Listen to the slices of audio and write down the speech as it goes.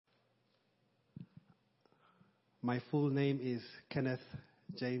My full name is Kenneth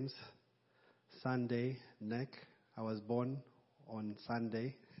James Sunday Neck. I was born on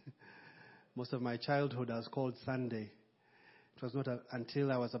Sunday. Most of my childhood I was called Sunday. It was not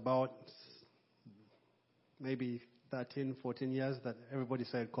until I was about maybe 13, 14 years that everybody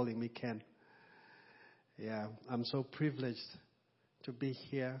started calling me Ken. Yeah, I'm so privileged to be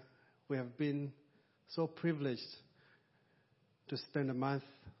here. We have been so privileged to spend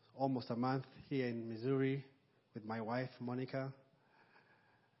almost a month here in Missouri with my wife, Monica.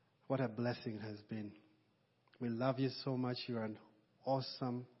 What a blessing it has been. We love you so much. You're an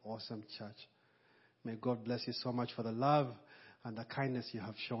awesome, awesome church. May God bless you so much for the love and the kindness you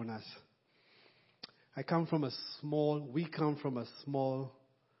have shown us. We come from a small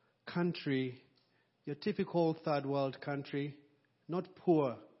country, your typical third world country, not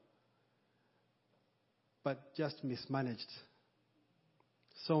poor, but just mismanaged.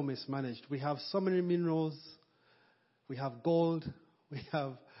 So mismanaged. We have so many minerals. We have gold. We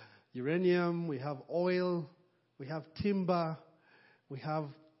have uranium. We have oil. We have timber. We have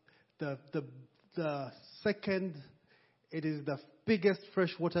the second. It is the biggest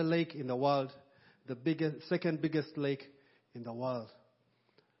freshwater lake in the world. The second biggest lake in the world.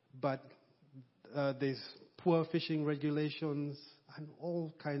 But there's poor fishing regulations and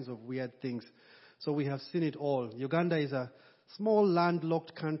all kinds of weird things. So we have seen it all. Uganda is a small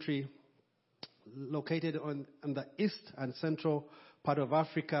landlocked country located on the east and central part of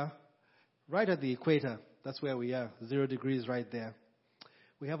Africa, right at the equator. That's where we are, 0 degrees right there.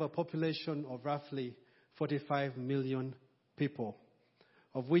 We have a population of roughly 45 million people,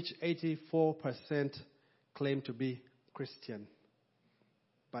 of which 84% claim to be Christian.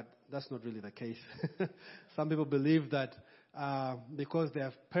 But that's not really the case. Some people believe that because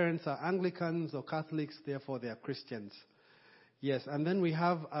their parents are Anglicans or Catholics, therefore they are Christians. Yes, and then we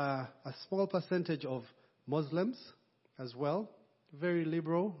have a small percentage of Muslims as well. Very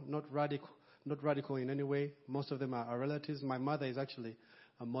liberal, not radical in any way. Most of them are our relatives. My mother is actually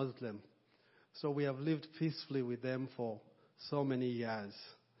a Muslim. So we have lived peacefully with them for so many years.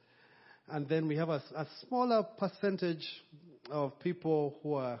 And then we have a smaller percentage of people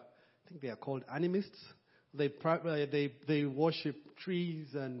who are, I think they are called animists. They worship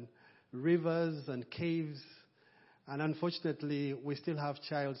trees and rivers and caves. And unfortunately, we still have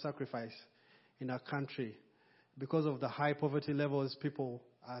child sacrifice in our country. Because of the high poverty levels, people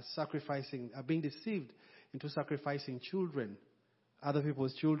are being deceived into sacrificing children, other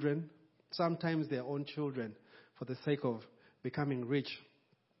people's children, sometimes their own children, for the sake of becoming rich.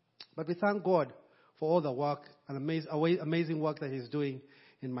 But we thank God for all the work and amazing work that He's doing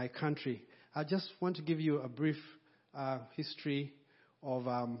in my country. I just want to give you a brief history of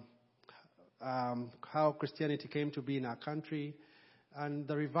how Christianity came to be in our country and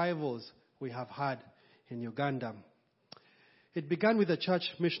the revivals we have had in Uganda. It began with the Church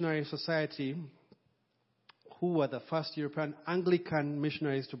Missionary Society, who were the first European Anglican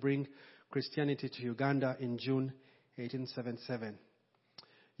missionaries to bring Christianity to Uganda in June 1877.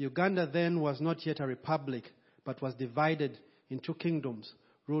 Uganda then was not yet a republic, but was divided in 2 kingdoms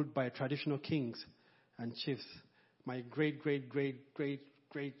ruled by traditional kings and chiefs. My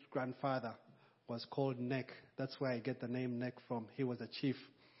great-great-great-great-grandfather was called Nek. That's where I get the name Nek from. He was a chief.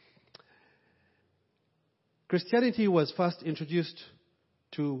 Christianity was first introduced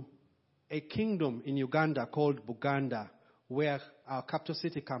to a kingdom in Uganda called Buganda, where our capital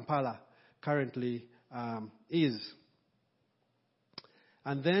city, Kampala, currently is.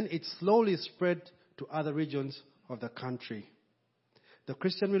 And then it slowly spread to other regions of the country. The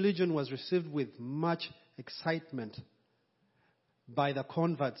Christian religion was received with much excitement by the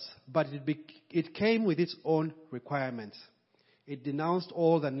converts, but it came with its own requirements. It denounced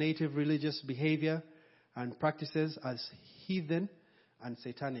all the native religious behavior and practices as heathen and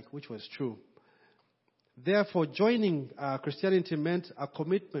satanic, which was true. Therefore, joining Christianity meant a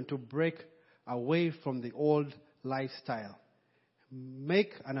commitment to break away from the old lifestyle,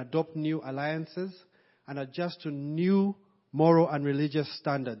 make and adopt new alliances, and adjust to new moral and religious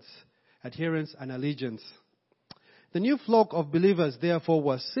standards, adherence and allegiance. The new flock of believers, therefore,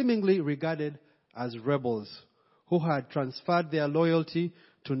 was seemingly regarded as rebels who had transferred their loyalty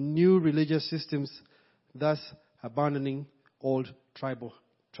to new religious systems, thus abandoning old tribal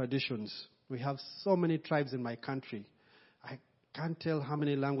traditions. We have so many tribes in my country. I can't tell how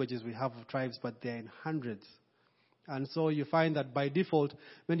many languages we have of tribes, but they're in hundreds. And so you find that by default,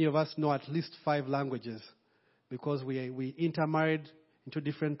 many of us know at least 5 languages because we intermarried into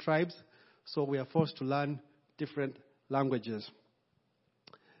different tribes, so we are forced to learn different languages.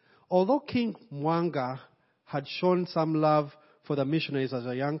 Although King Mwanga had shown some love for the missionaries as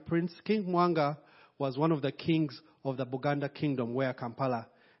a young prince, King Mwanga was one of the kings of the Buganda kingdom, where Kampala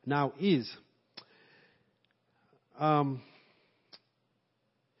now is.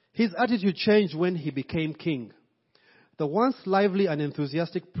 His attitude changed when he became king. The once lively and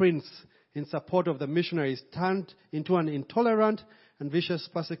enthusiastic prince in support of the missionaries turned into an intolerant and vicious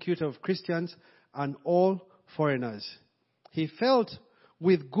persecutor of Christians and all foreigners. He felt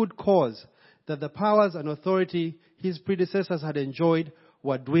with good cause that the powers and authority his predecessors had enjoyed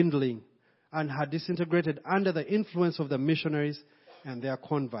were dwindling and had disintegrated under the influence of the missionaries and their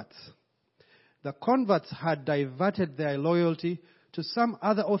converts. The converts had diverted their loyalty to some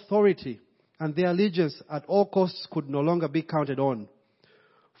other authority, and their allegiance at all costs could no longer be counted on.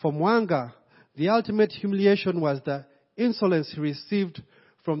 For Mwanga, the ultimate humiliation was the insolence he received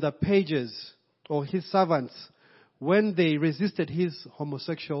from the pages or his servants when they resisted his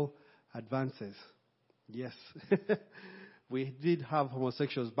homosexual advances. Yes, we did have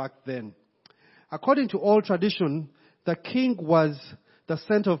homosexuals back then. According to all tradition, the king was the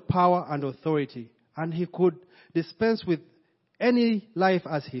center of power and authority, and he could dispense with any life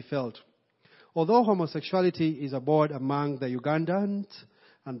as he felt. Although homosexuality is abhorred among the Ugandans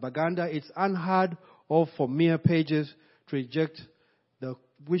and Baganda, it's unheard of for mere pages to reject the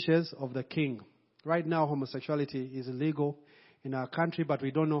wishes of the king. Right now, homosexuality is illegal in our country, but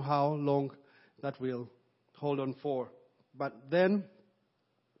we don't know how long that will hold on for. But then,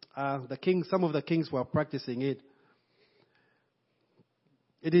 some of the kings were practicing it.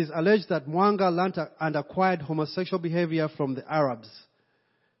 It is alleged that Mwanga learnt and acquired homosexual behavior from the Arabs.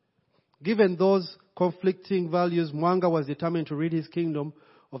 Given those conflicting values, Mwanga was determined to rid his kingdom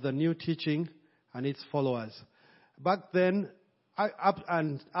of the new teaching and its followers. Back then,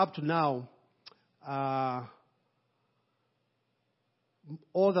 up to now,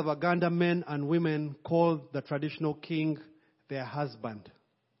 all the Baganda men and women call the traditional king their husband.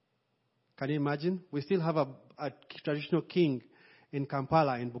 Can you imagine? We still have a traditional king in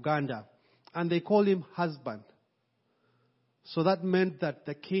Kampala, in Buganda, and they call him husband. So that meant that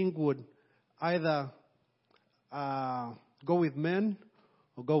the king would either go with men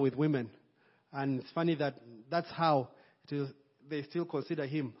or go with women. And it's funny that that's how they still consider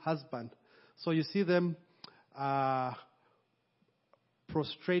him husband. So you see them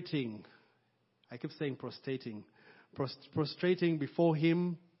prostrating. I keep saying prostrating before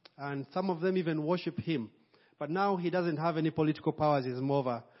him, and some of them even worship him. But now he doesn't have any political powers. He's more of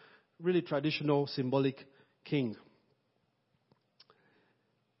a really traditional, symbolic king.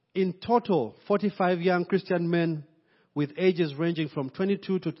 In total, 45 young Christian men with ages ranging from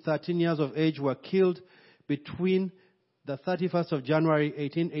 22 to 13 years of age were killed between the 31st of January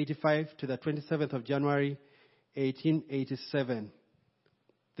 1885 to the 27th of January 1887.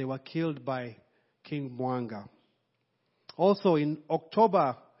 They were killed by King Mwanga. Also in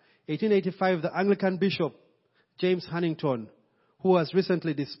October 1885, the Anglican bishop James Huntington, who was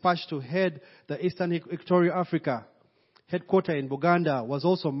recently dispatched to head the Eastern Equatorial Africa headquarters in Buganda, was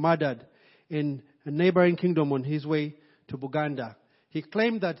also murdered in a neighboring kingdom on his way to Buganda.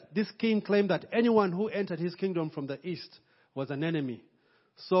 This king claimed that anyone who entered his kingdom from the east was an enemy.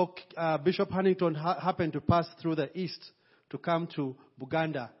 So Bishop Huntington happened to pass through the east to come to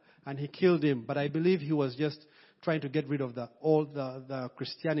Buganda, and he killed him. But I believe he was just trying to get rid of all the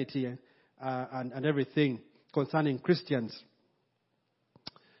Christianity and everything concerning Christians.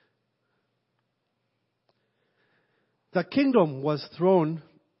 The kingdom was thrown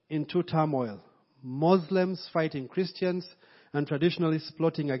into turmoil. Muslims fighting Christians and traditionalists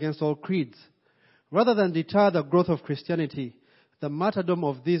plotting against all creeds. Rather than deter the growth of Christianity, the martyrdom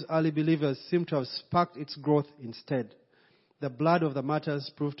of these early believers seemed to have sparked its growth instead. The blood of the martyrs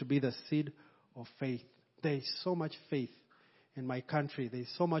proved to be the seed of faith. There is so much faith in my country. There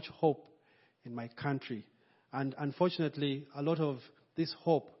is so much hope in my country. And unfortunately, a lot of this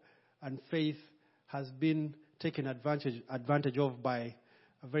hope and faith has been taken advantage of by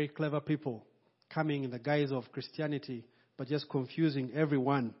very clever people coming in the guise of Christianity, but just confusing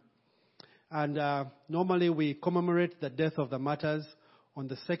everyone. And normally we commemorate the death of the martyrs on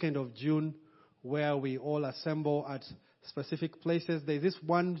the 2nd of June, where we all assemble at specific places. There's this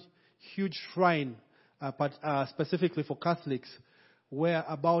one huge shrine, specifically for Catholics, where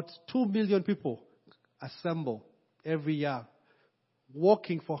about 2 million people assemble every year,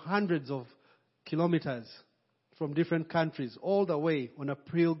 walking for hundreds of kilometers from different countries, all the way on a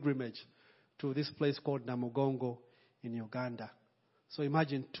pilgrimage to this place called Namugongo in Uganda. So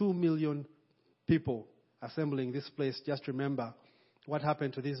imagine 2 million people assembling this place. Just remember what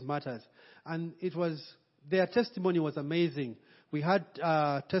happened to these martyrs. And their testimony was amazing. We had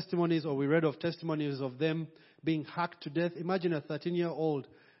we read of testimonies of them being hacked to death. Imagine a 13-year-old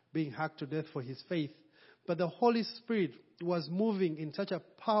being hacked to death for his faith. But the Holy Spirit was moving in such a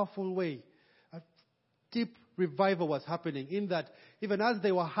powerful way. A deep revival was happening in that even as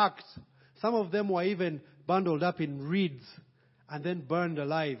they were hacked, some of them were even bundled up in reeds and then burned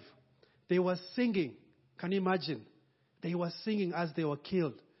alive. They were singing. Can you imagine? They were singing as they were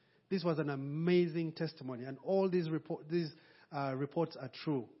killed. This was an amazing testimony, and all these reports are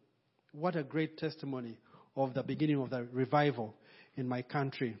true. What a great testimony of the beginning of the revival in my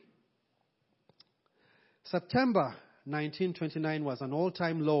country. September 1929 was an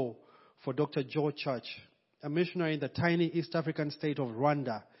all-time low for Dr. Joe Church, a missionary in the tiny East African state of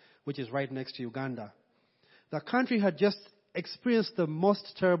Rwanda, which is right next to Uganda. The country had just experienced the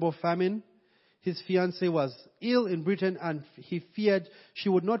most terrible famine. His fiancée was ill in Britain, and he feared she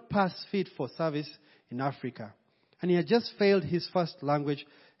would not pass fit for service in Africa. And he had just failed his first language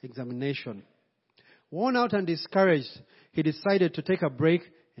examination. Worn out and discouraged, he decided to take a break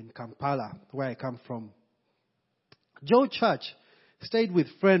in Kampala, where I come from. Joe Church stayed with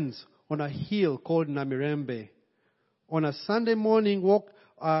friends on a hill called Namirembe. On one Sunday morning,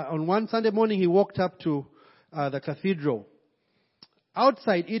 he walked up to the cathedral.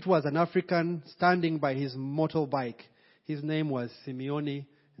 Outside it was an African standing by his motorbike. His name was Simeoni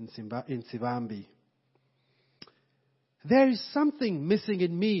Nsibambi. There is something missing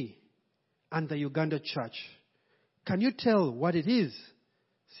in me and the Uganda church. Can you tell what it is?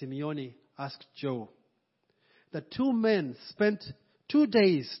 Simeoni asked Joe. The two men spent 2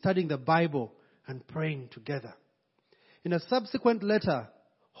 days studying the Bible and praying together. In a subsequent letter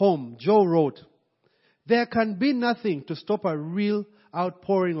home, Joe wrote, "There can be nothing to stop a real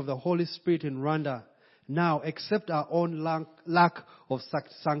outpouring of the Holy Spirit in Rwanda now except our own lack of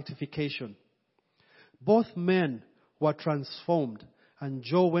sanctification." Both men were transformed, and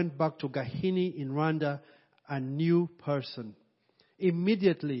Joe went back to Gahini in Rwanda a new person.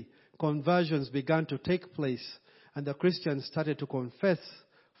 Immediately, conversions began to take place, and the Christians started to confess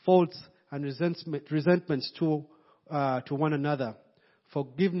faults and resentments to one another.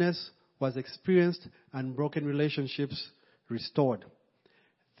 Forgiveness was experienced and broken relationships restored.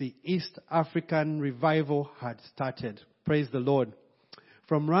 The East African revival had started. Praise the Lord.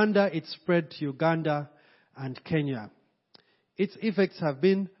 From Rwanda, it spread to Uganda and Kenya. Its effects have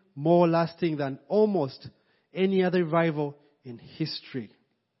been more lasting than almost any other revival in history.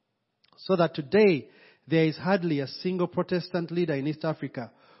 So that today, there is hardly a single Protestant leader in East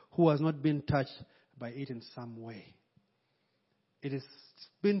Africa who has not been touched by it in some way. It has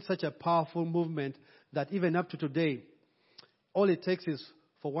been such a powerful movement that even up to today, all it takes is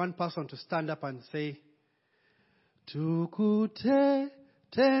for one person to stand up and say, "Tukute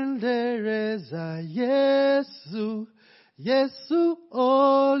tendereza Yesu, Yesu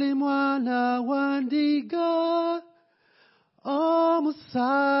oli mwana wandiga,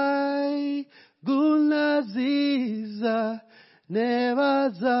 omusai gunaziza,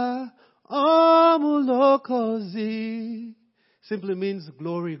 nevaza omulokozi." Simply means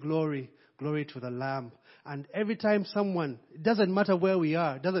glory, glory, glory to the Lamb. And every time someone, it doesn't matter where we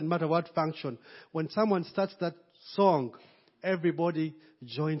are, it doesn't matter what function, when someone starts that song, everybody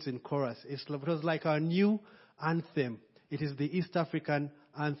joins in chorus. It was like our new anthem. It is the East African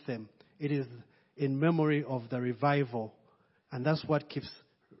anthem. It is in memory of the revival. And that's what keeps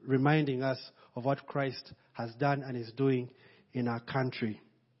reminding us of what Christ has done and is doing in our country.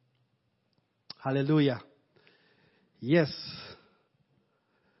 Hallelujah. Yes.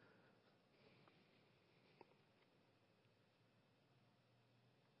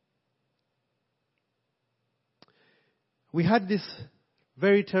 We had this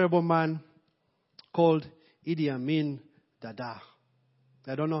very terrible man called Idi Amin Dada.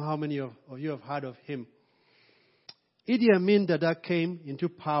 I don't know how many of you have heard of him. Idi Amin Dada came into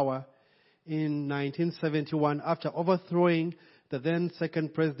power in 1971 after overthrowing the then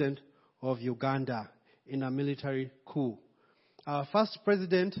second president of Uganda in a military coup. Our first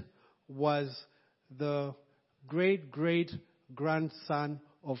president was the great-great-grandson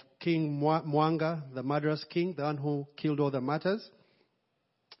of King Mwanga, the murderous king, the one who killed all the martyrs.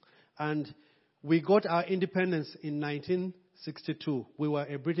 And we got our independence in 1962. We were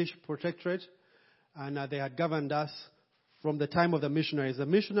a British protectorate, and they had governed us from the time of the missionaries. The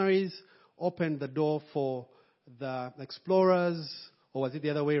missionaries opened the door for the explorers, or was it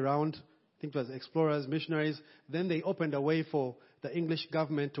the other way around? I think it was explorers, missionaries. Then they opened a way for the English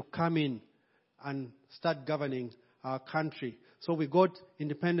government to come in and start governing our country. So we got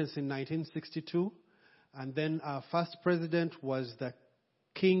independence in 1962, and then our first president was the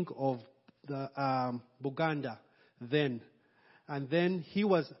king of the Buganda then. And then he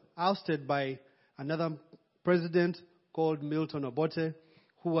was ousted by another president called Milton Obote,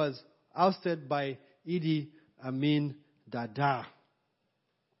 who was ousted by Idi Amin Dada.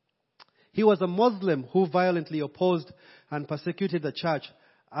 He was a Muslim who violently opposed and persecuted the church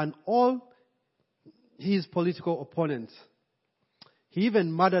and all his political opponents. He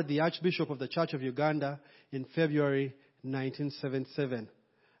even murdered the Archbishop of the Church of Uganda in February 1977,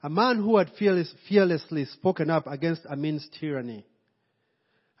 a man who had fearlessly spoken up against Amin's tyranny.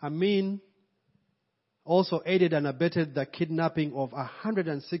 Amin also aided and abetted the kidnapping of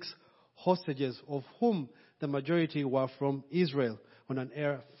 106 hostages, of whom the majority were from Israel, on an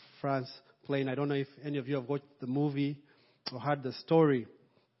Air France plane. I don't know if any of you have watched the movie or heard the story.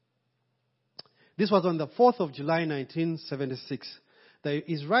 This was on the 4th of July 1976. The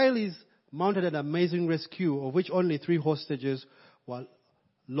Israelis mounted an amazing rescue, of which only 3 hostages were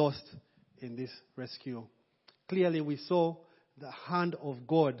lost in this rescue. Clearly, we saw the hand of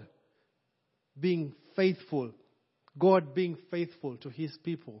God being faithful. God being faithful to his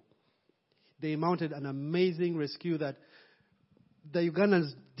people. They mounted an amazing rescue that the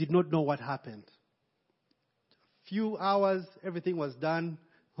Ugandans did not know what happened. Few hours, everything was done.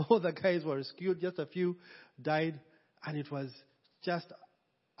 All the guys were rescued. Just a few died. And it was just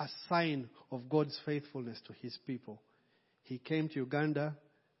a sign of God's faithfulness to his people. He came to Uganda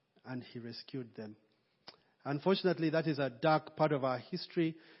and he rescued them. Unfortunately, that is a dark part of our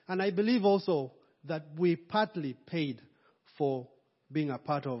history. And I believe also that we partly paid for being a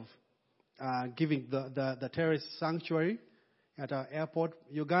part of giving the terrorist sanctuary at our airport.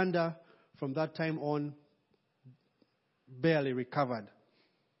 Uganda, from that time on, barely recovered.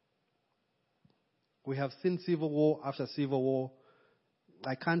 We have seen civil war after civil war.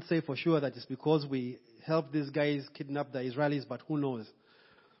 I can't say for sure that it's because we helped these guys kidnap the Israelis, but who knows?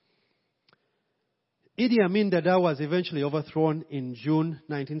 Idi Amin Dada was eventually overthrown in June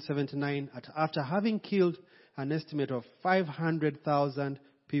 1979 after having killed an estimate of 500,000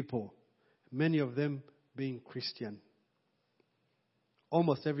 people, many of them being Christian.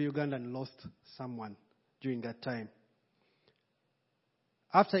 Almost every Ugandan lost someone during that time.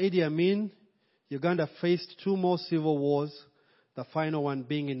 After Idi Amin, Uganda faced 2 more civil wars, the final one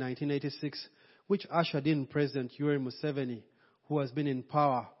being in 1986, which ushered in President Yoweri Museveni, who has been in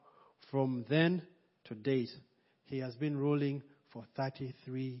power from then to date. He has been ruling for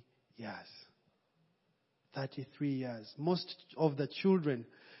 33 years. 33 years. Most of the children,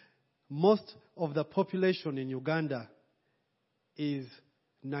 most of the population in Uganda is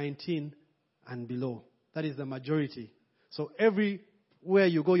 19 and below. That is the majority. So everywhere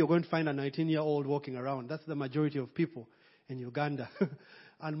you go, you're going to find a 19-year-old walking around. That's the majority of people in Uganda.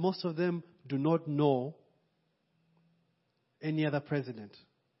 And most of them do not know any other president.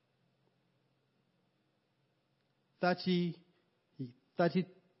 32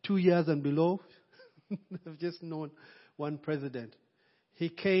 years and below, I've just known one president. He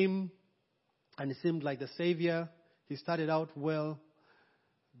came and he seemed like the savior. He started out well,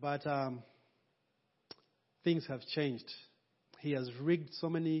 but things have changed. He has rigged so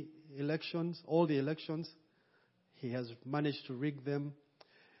many elections, all the elections. He has managed to rig them.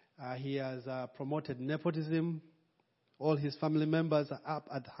 He has promoted nepotism. All his family members are up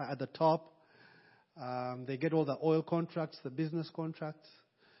at the top. They get all the oil contracts, the business contracts.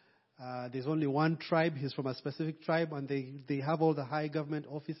 There's only one tribe. He's from a specific tribe, and they have all the high government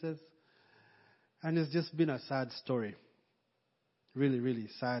offices. And it's just been a sad story. Really, really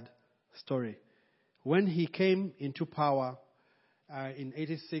sad story. When he came into power in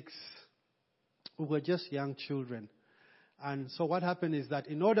 86, we were just young children. And so what happened is that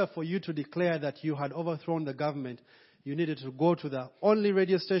in order for you to declare that you had overthrown the government, you needed to go to the only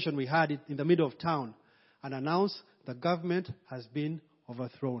radio station we had in the middle of town and announce the government has been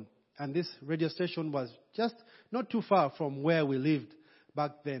overthrown. And this radio station was just not too far from where we lived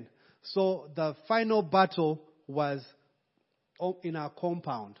back then. So the final battle was in our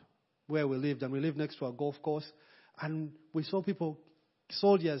compound where we lived, and we lived next to a golf course. And we saw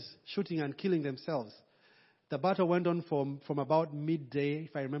soldiers shooting and killing themselves. The battle went on from about midday,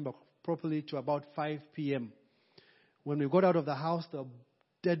 if I remember properly, to about 5 p.m. When we got out of the house, there were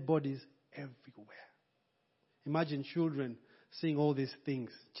dead bodies everywhere. Imagine children seeing all these things,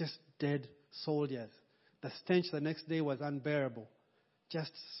 just dead soldiers. The stench the next day was unbearable.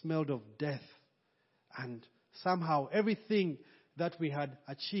 Just smelled of death. And somehow everything that we had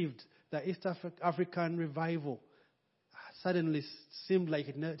achieved, the East African revival, suddenly seemed like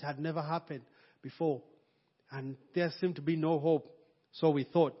it had never happened before. And there seemed to be no hope. So we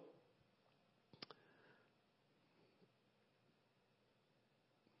thought.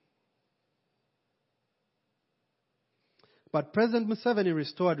 But President Museveni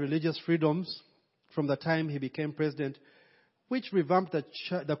restored religious freedoms from the time he became president, which revamped the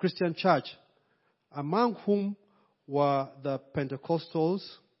Christian church, among whom were the Pentecostals,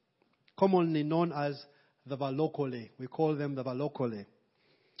 commonly known as the Balokole. We call them the Balokole,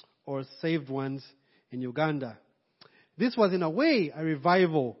 or saved ones in Uganda. This was in a way a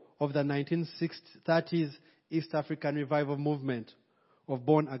revival of the 1930s East African revival movement of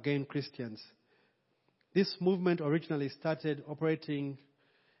born-again Christians. This movement originally started operating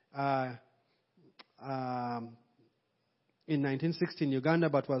in 1960 in Uganda,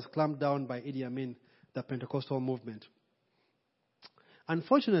 but was clamped down by Idi Amin, the Pentecostal movement.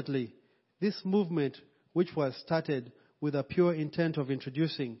 Unfortunately, this movement, which was started with a pure intent of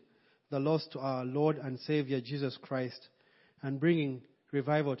introducing the lost to our Lord and Savior Jesus Christ and bringing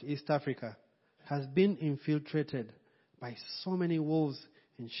revival to East Africa, has been infiltrated by so many wolves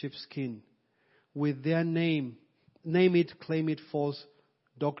in sheepskin with their name it, claim it false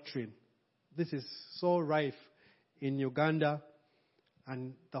doctrine. This is so rife in Uganda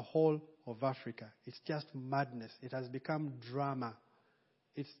and the whole of Africa. It's just madness. It has become drama.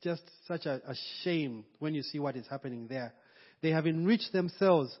 It's just such a shame when you see what is happening there. They have enriched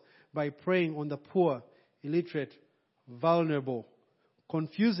themselves by preying on the poor, illiterate, vulnerable,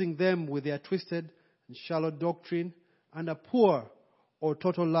 confusing them with their twisted and shallow doctrine and a poor or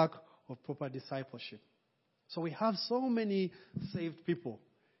total lack of proper discipleship. So we have so many saved people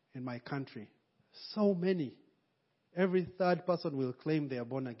in my country. So many. Every third person will claim they are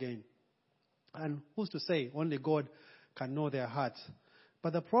born again. And who's to say? Only God can know their hearts.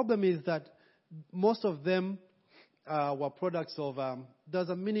 But the problem is that most of them were products of, there's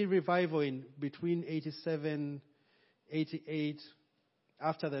a mini revival in between 87, 88.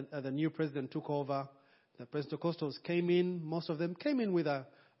 After the new president took over, the Pentecostals came in. Most of them came in with a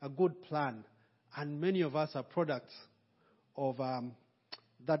good plan. And many of us are products of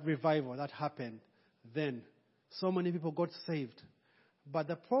that revival that happened then. So many people got saved. But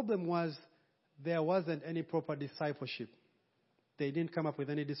the problem was there wasn't any proper discipleship. They didn't come up with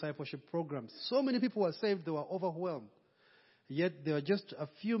any discipleship programs. So many people were saved, they were overwhelmed. Yet there were just a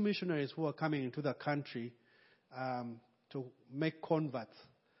few missionaries who were coming into the country to make converts.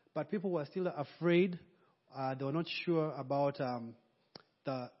 But people were still afraid. They were not sure about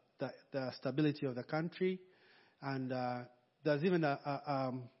the stability of the country. And there's even the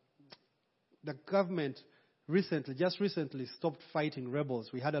government just recently stopped fighting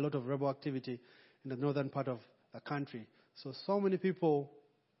rebels. We had a lot of rebel activity in the northern part of the country. So many people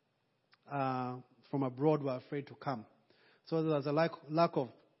from abroad were afraid to come. So there was a lack of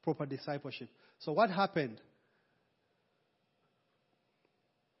proper discipleship. So what happened?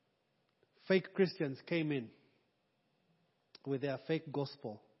 Fake Christians came in with their fake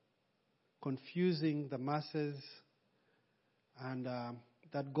gospel, confusing the masses, and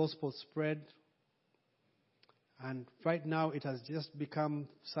that gospel spread. And right now it has just become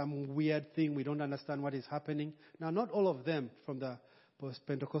some weird thing. We don't understand what is happening. Now, not all of them from the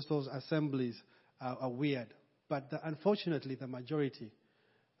Pentecostal assemblies are weird. But unfortunately, the majority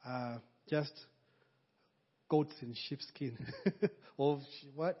are just goats in sheepskin. Or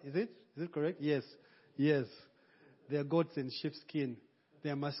what? Is it correct? Yes. They are goats in sheepskin. They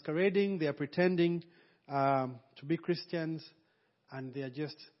are masquerading. They are pretending to be Christians. And they are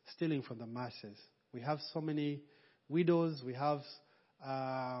just stealing from the masses. We have so many widows. We have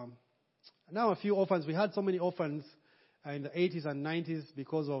now a few orphans. We had so many orphans in the 80s and 90s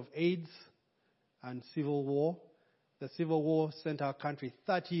because of AIDS and civil war. The civil war sent our country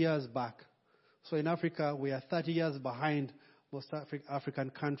 30 years back. So in Africa, we are 30 years behind most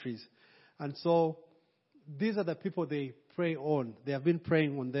African countries. And so these are the people they prey on. They have been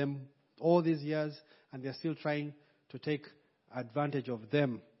preying on them all these years, and they're still trying to take advantage of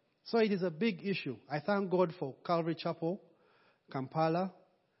them. So it is a big issue. I thank God for Calvary Chapel, Kampala.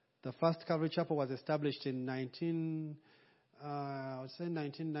 The first Calvary Chapel was established in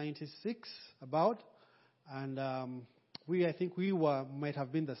 1996, about. And I think we might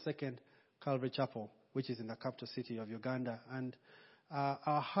have been the second Calvary Chapel, which is in the capital city of Uganda. And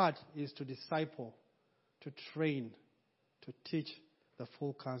our heart is to disciple, to train, to teach the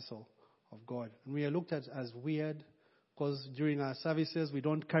full counsel of God. And we are looked at as weird, because during our services, we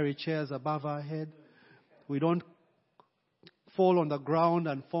don't carry chairs above our head. We don't fall on the ground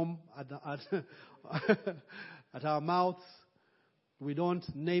and foam at our mouths. We don't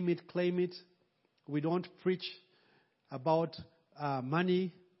name it, claim it. We don't preach about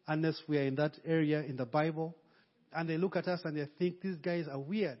money unless we are in that area in the Bible. And they look at us and they think these guys are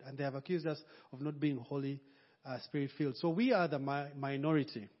weird. And they have accused us of not being Holy Spirit-filled. So we are the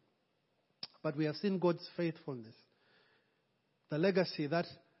minority. But we have seen God's faithfulness. The legacy that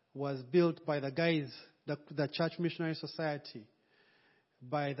was built by the guys the Church Missionary Society,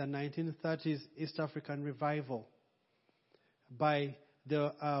 by the 1930s East African Revival, by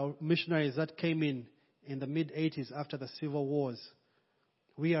the missionaries that came in the mid-80s after the civil wars.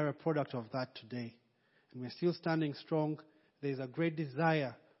 We are a product of that today. And we're still standing strong. There's a great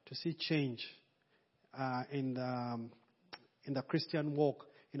desire to see change in the Christian walk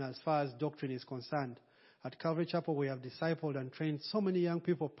as far as doctrine is concerned. At Calvary Chapel, we have discipled and trained so many young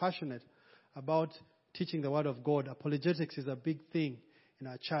people passionate about teaching the Word of God. Apologetics is a big thing in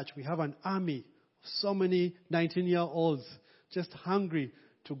our church. We have an army of so many 19-year-olds just hungry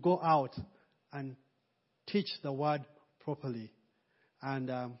to go out and teach the Word properly. And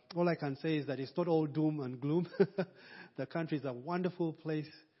all I can say is that it's not all doom and gloom. The country is a wonderful place.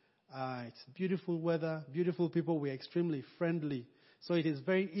 It's beautiful weather, beautiful people. We are extremely friendly. So it is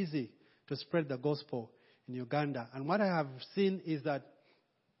very easy to spread the gospel in Uganda. And what I have seen is that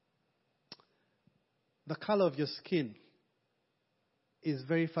the color of your skin is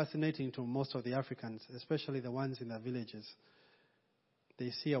very fascinating to most of the Africans, especially the ones in the villages.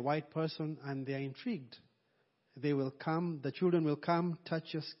 They see a white person and they are intrigued. They will come, the children will come, touch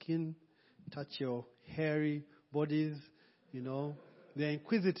your skin, touch your hairy bodies, They're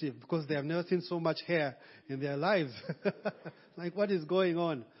inquisitive because they have never seen so much hair in their lives. Like, what is going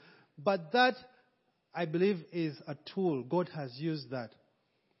on? But that, I believe, is a tool. God has used that.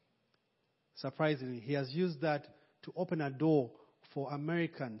 Surprisingly, He has used that to open a door for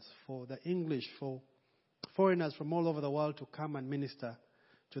Americans, for the English, for foreigners from all over the world to come and minister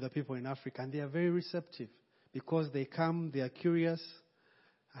to the people in Africa. And they are very receptive because they come, they are curious,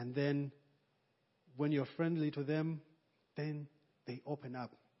 and then when you're friendly to them, then they open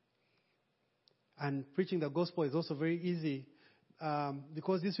up. And preaching the gospel is also very easy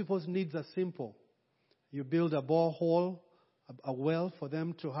because these people's needs are simple. You build a borehole, a well for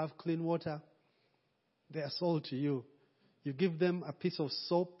them to have clean water. They are sold to you. You give them a piece of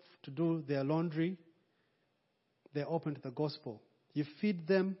soap to do their laundry. They're open to the gospel. You feed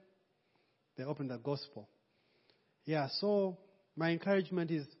them. They're open to the gospel. Yeah, so my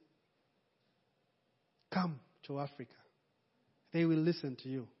encouragement is come to Africa. They will listen to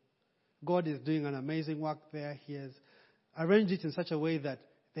you. God is doing an amazing work there. He has arranged it in such a way that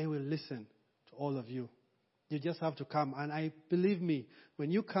they will listen to all of you. You just have to come. And believe me,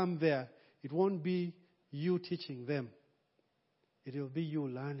 when you come there, it won't be you teaching them. It will be you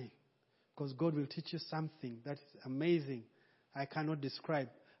learning. Because God will teach you something that is amazing. I cannot describe.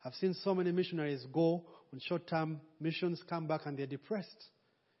 I've seen so many missionaries go on short-term missions, come back, and they're depressed.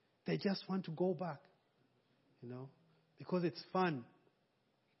 They just want to go back, because it's fun.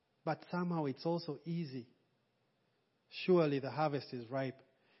 But somehow it's also easy. Surely the harvest is ripe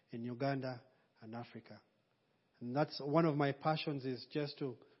in Uganda and Africa. And that's one of my passions, is just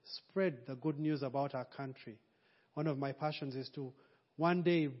to spread the good news about our country. One of my passions is to one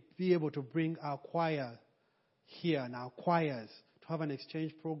day be able to bring our choir here and our choirs to have an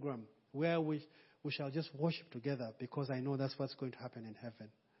exchange program where we shall just worship together, because I know that's what's going to happen in heaven.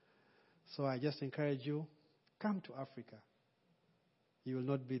 So I just encourage you, come to Africa. You will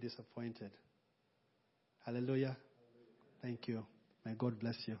not be disappointed. Hallelujah. Thank you. May God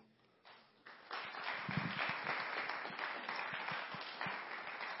bless you.